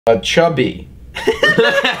Chubby.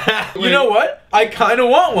 You know what? I kind of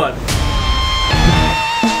want one.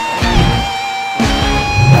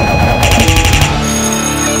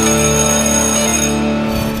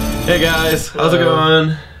 Hey guys, how's it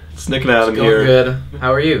going? It's Nick and Adam here. Good.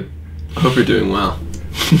 How are you? I hope you're doing well.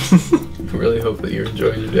 I really hope that you're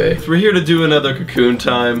enjoying your day. So we're here to do another Cocoon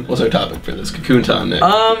Time. What's our topic for this Cocoon Time, Nick?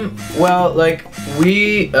 Well, like,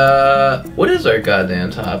 what is our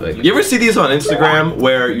goddamn topic? You ever see these on Instagram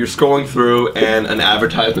where you're scrolling through and an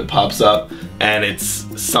advertisement pops up and it's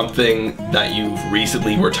something that you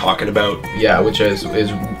recently were talking about? Yeah, which is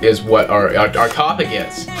what our topic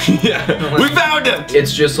is. Yeah, we found it!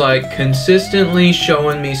 It's just like consistently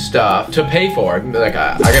showing me stuff to pay for. Like,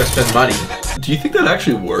 I gotta spend money. Do you think that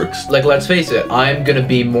actually works? Like, let's face it, I'm gonna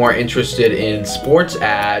be more interested in sports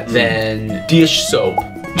ads than dish soap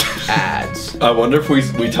ads. I wonder if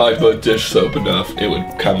we talked about dish soap enough, it would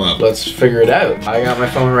come up. Let's figure it out. I got my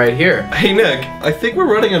phone right here. Hey Nick, I think we're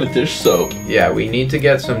running out of dish soap. Yeah, we need to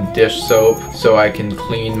get some dish soap so I can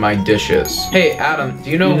clean my dishes. Hey Adam,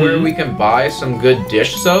 do you know where we can buy some good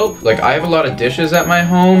dish soap? Like, I have a lot of dishes at my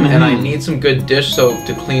home and I need some good dish soap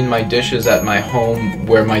to clean my dishes at my home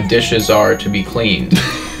where my dishes are to be cleaned.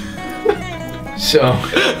 So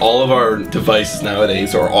all of our devices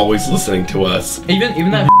nowadays are always listening to us. Even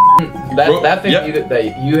that that thing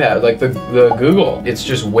that you have, like the Google, it's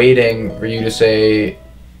just waiting for you to say,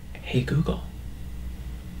 "Hey Google."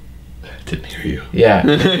 I didn't hear you. Yeah,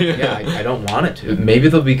 yeah. I don't want it to. Maybe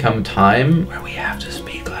there'll become time where we have to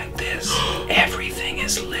speak like this. Everything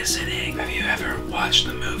is listening. Have you ever watched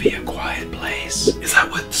the movie A Quiet Place? Is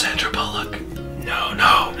that with Sandra Bullock? No.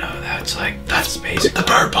 That's basically the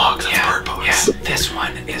Bird Box. That's yeah, Bird Box. Yeah. This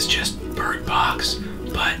one is just Bird Box,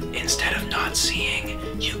 but instead of not seeing,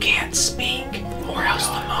 you can't speak, or else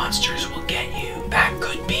the monsters will get you. That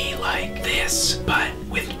could be like this, but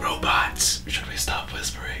with robots. Should we stop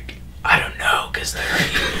whispering? I don't know, because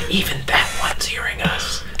even that one's hearing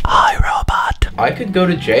us. Hi, robot. I could go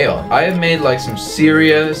to jail. I have made like some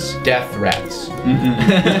serious death threats.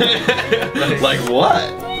 Like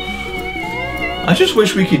what? I just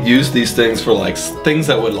wish we could use these things for like things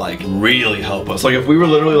that would like really help us. Like if we were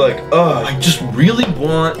literally like, oh, I just really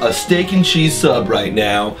want a steak and cheese sub right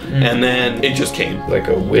now, and then it just came. Like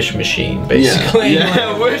a wish machine, basically.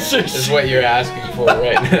 Yeah, wish is what you're asking for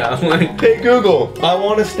right now. Like, hey Google, I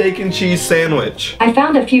want a steak and cheese sandwich. I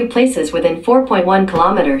found a few places within 4.1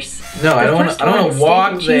 kilometers. No, I don't want to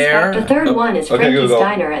walk there. The third one is Frankie's Google.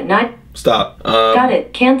 Diner at night. Stop. Got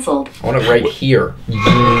it. Cancelled. I want it right here.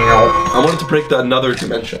 I wanted to break another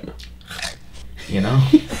dimension. You know?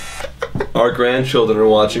 Our grandchildren are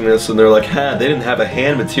watching this and they're like, they didn't have a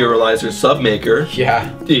hand materializer sub maker.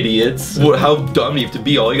 Yeah. Idiots. How dumb do you have to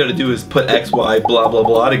be? All you gotta do is put X, Y, blah, blah,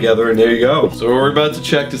 blah together and there you go. So we're about to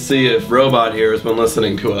check to see if Robot here has been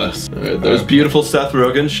listening to us. Alright, there's beautiful Seth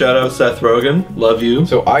Rogen. Shout out Seth Rogen. Love you.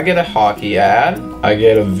 So I get a hockey ad. I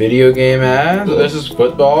get a video game ad. So this is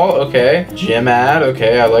football. Okay. Gym ad.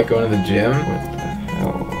 Okay, I like going to the gym. What the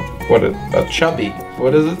hell? What a chubby.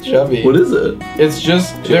 What is it? Chubby. What is it? It's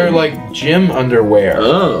just, they're like gym underwear.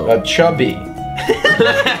 Oh. A chubby.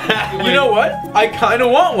 You know what? I kind of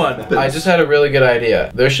want one. I just had a really good idea.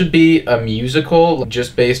 There should be a musical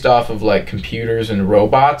just based off of like computers and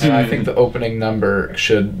robots. And I think the opening number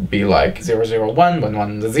should be like 001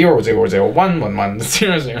 11 0 0 0 1 11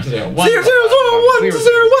 0 0 0 1 0 0 1 0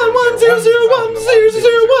 0 1 0 0 1 0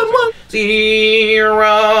 0 1 1 1.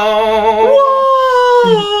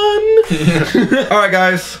 Alright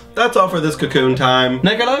guys, that's all for this Cocoon Time.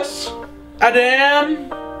 Nicholas? Adam?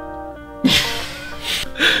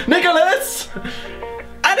 Nicholas?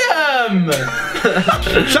 Adam!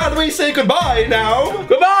 Shall we say goodbye now?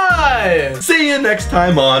 Goodbye! See you next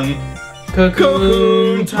time on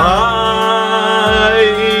Cocoon Time.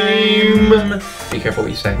 Be careful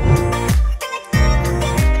what you say.